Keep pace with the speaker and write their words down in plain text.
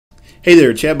Hey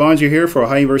there, Chad Boeninger here for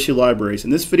Ohio University Libraries.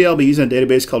 In this video, I'll be using a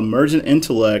database called Mergent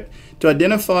Intellect to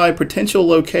identify potential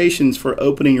locations for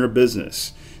opening your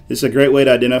business. This is a great way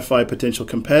to identify potential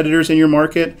competitors in your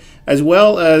market, as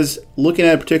well as looking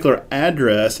at a particular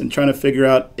address and trying to figure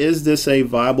out, is this a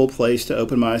viable place to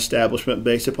open my establishment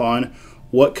based upon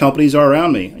what companies are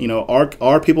around me? You know,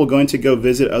 are people going to go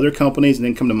visit other companies and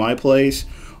then come to my place?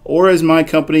 Or is my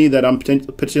company that I'm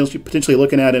potentially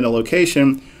looking at in a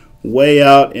location way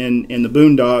out in the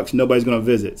boondocks, nobody's going to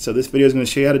visit? So this video is going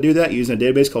to show you how to do that using a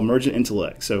database called Mergent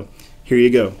Intellect. So here you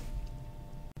go.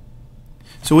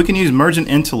 So we can use Mergent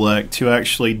Intellect to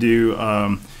actually do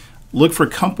look for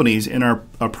companies in our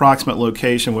approximate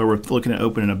location where we're looking at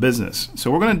opening a business. So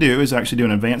what we're going to do is actually do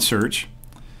an advanced search.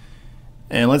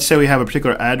 And let's say we have a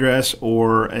particular address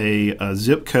or a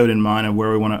zip code in mind of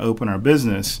where we want to open our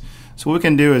business. So what we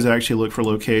can do is actually look for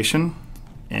location.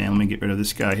 And let me get rid of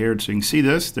this guy here so you can see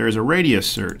this. There is a radius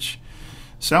search.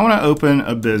 So I want to open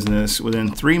a business within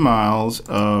 3 miles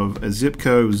of a zip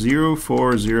code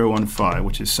 04015,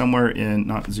 which is somewhere in,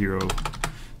 not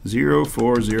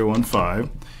 04015,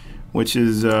 which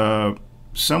is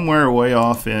somewhere way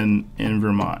off in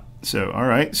Vermont. So, all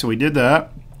right, so we did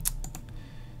that.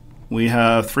 We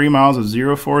have 3 miles of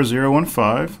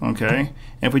 04015, okay.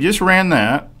 And if we just ran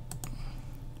that,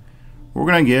 we're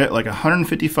going to get like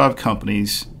 155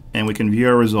 companies, and we can view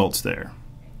our results there.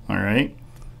 All right.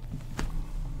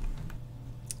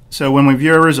 So when we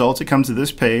view our results, it comes to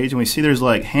this page, and we see there's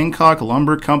like Hancock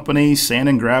Lumber Company, Sand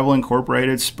and Gravel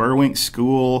Incorporated, Spurwink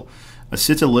School,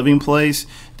 Assisted Living Place.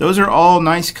 Those are all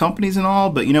nice companies and all,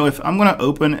 but you know, if I'm going to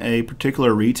open a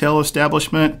particular retail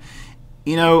establishment,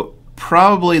 you know,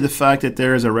 probably the fact that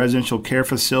there is a residential care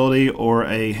facility or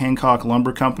a Hancock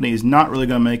Lumber Company is not really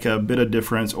going to make a bit of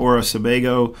difference, or a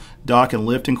Sebago Dock and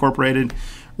Lift Incorporated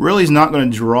really is not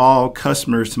going to draw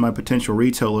customers to my potential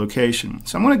retail location.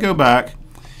 So I'm going to go back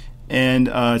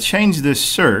and change this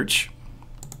search.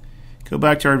 Go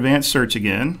back to our advanced search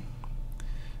again.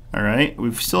 All right,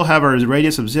 we still have our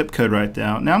radius of zip code right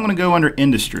now. Now I'm going to go under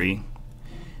industry.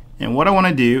 And what I want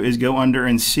to do is go under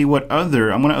and see what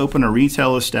other, I'm going to open a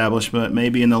retail establishment,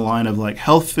 maybe in the line of like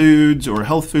health foods or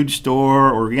health food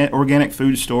store or organic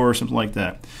food store or something like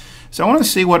that. So I want to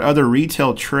see what other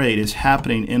retail trade is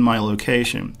happening in my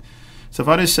location. So if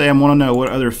I just say I want to know what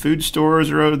other food stores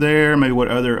are over there, maybe what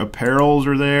other apparels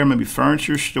are there, maybe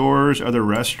furniture stores, other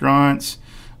restaurants,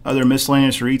 other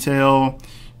miscellaneous retail,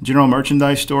 general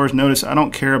merchandise stores. Notice I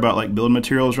don't care about like building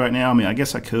materials right now. I mean, I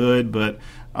guess I could, but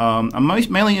I'm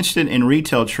mainly interested in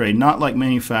retail trade, not like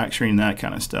manufacturing, that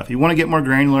kind of stuff. If you want to get more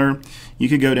granular, you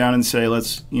could go down and say,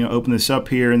 let's open this up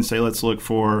here and say let's look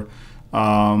for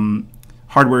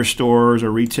hardware stores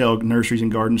or retail nurseries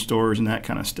and garden stores and that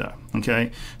kind of stuff.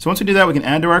 Okay, so once we do that, we can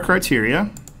add to our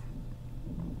criteria.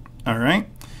 All right,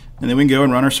 and then we can go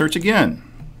and run our search again.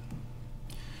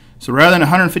 So rather than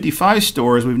 155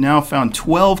 stores, we've now found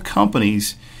 12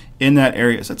 companies in that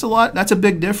area. So that's a lot. That's a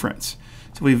big difference.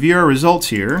 So we view our results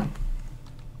here.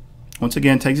 Once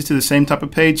again, it takes us to the same type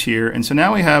of page here. And so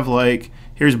now we have like,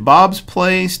 here's Bob's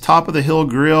Place, Top of the Hill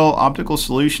Grill, Optical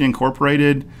Solution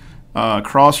Incorporated,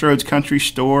 Crossroads Country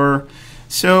Store.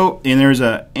 So, and there's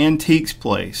a Antiques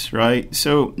Place, right?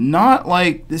 So not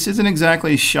like, this isn't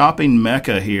exactly shopping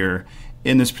mecca here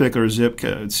in this particular zip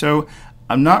code. So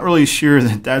I'm not really sure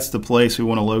that that's the place we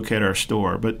want to locate our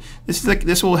store. But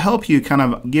this will help you kind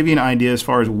of give you an idea as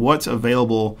far as what's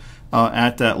available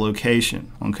at that location.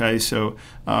 Okay, so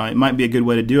it might be a good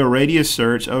way to do a radius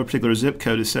search of a particular zip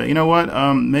code to say, you know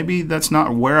what, maybe that's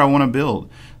not where I want to build.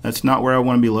 That's not where I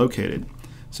want to be located.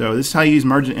 So this is how you use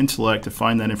Mergent Intellect to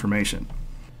find that information.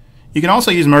 You can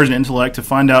also use Mergent Intellect to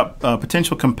find out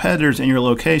potential competitors in your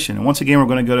location. And once again, we're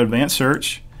going to go to advanced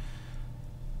search,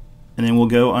 and then we'll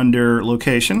go under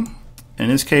location. In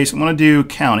this case, I'm going to do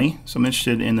county. So I'm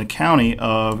interested in the county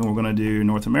of, and we're going to do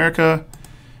North America.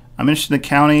 I'm interested in the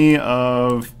county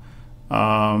of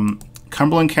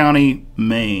Cumberland County,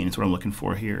 Maine. Is what I'm looking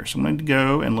for here. So I'm going to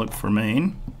go and look for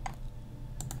Maine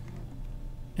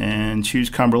and choose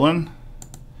Cumberland,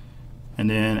 and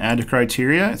then add to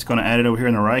criteria. It's going to add it over here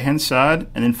on the right hand side.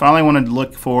 And then finally I want to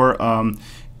look for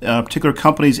particular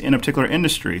companies in a particular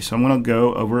industry. So I'm going to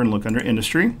go over and look under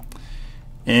industry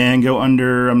and go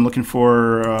under, I'm looking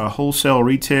for wholesale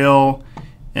retail,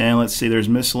 and let's see, there's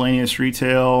miscellaneous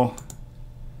retail.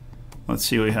 Let's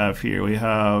see what we have here. We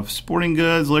have sporting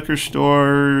goods, liquor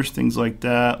stores, things like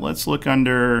that. Let's look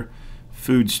under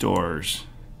food stores.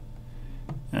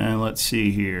 And let's see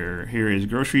here. Here is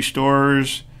grocery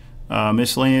stores,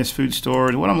 miscellaneous food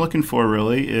stores. What I'm looking for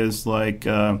really is like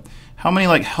how many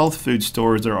like health food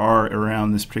stores there are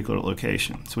around this particular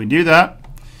location. So we do that,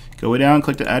 Go way down,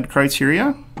 click the add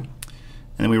criteria, and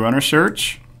then we run our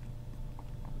search.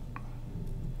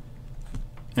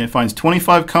 And it finds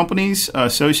 25 companies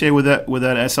associated with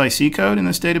that SIC code in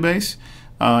this database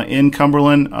in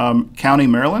Cumberland County,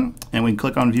 Maryland. And we can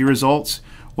click on View Results.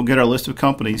 We'll get our list of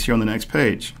companies here on the next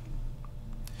page.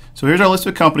 So here's our list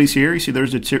of companies here. You see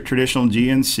there's the traditional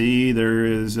GNC. There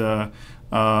is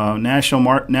Natural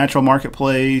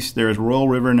Marketplace. There's Royal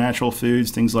River Natural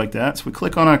Foods, things like that. So we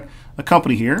click on a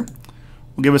company here.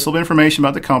 We'll give us a little bit of information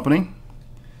about the company,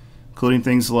 including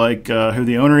things like who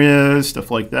the owner is,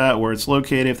 stuff like that, where it's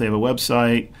located, if they have a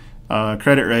website,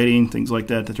 credit rating, things like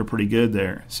that are pretty good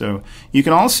there. So you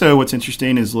can also, what's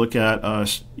interesting is look at,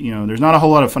 there's not a whole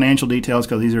lot of financial details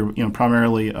because these are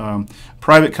primarily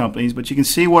private companies, but you can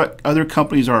see what other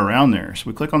companies are around there. So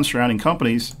we click on surrounding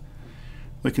companies.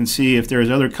 We can see if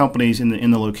there's other companies in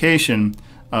the location.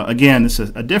 Again, this is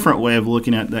a different way of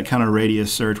looking at that kind of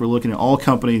radius search. We're looking at all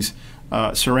companies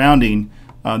surrounding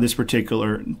this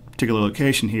particular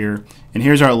location here, and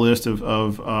here's our list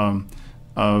of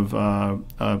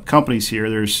companies here.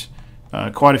 There's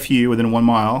quite a few within 1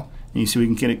 mile, and you see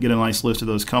we can get a nice list of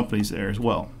those companies there as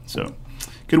well. So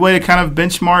good way to kind of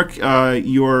benchmark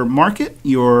your market,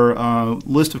 your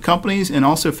list of companies, and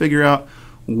also figure out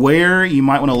where you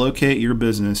might want to locate your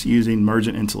business using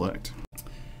Mergent Intellect.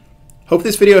 Hope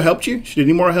this video helped you. Should you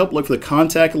need more help, look for the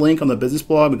contact link on the business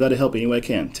blog. We'd be glad to help any way I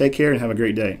can. Take care and have a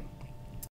great day.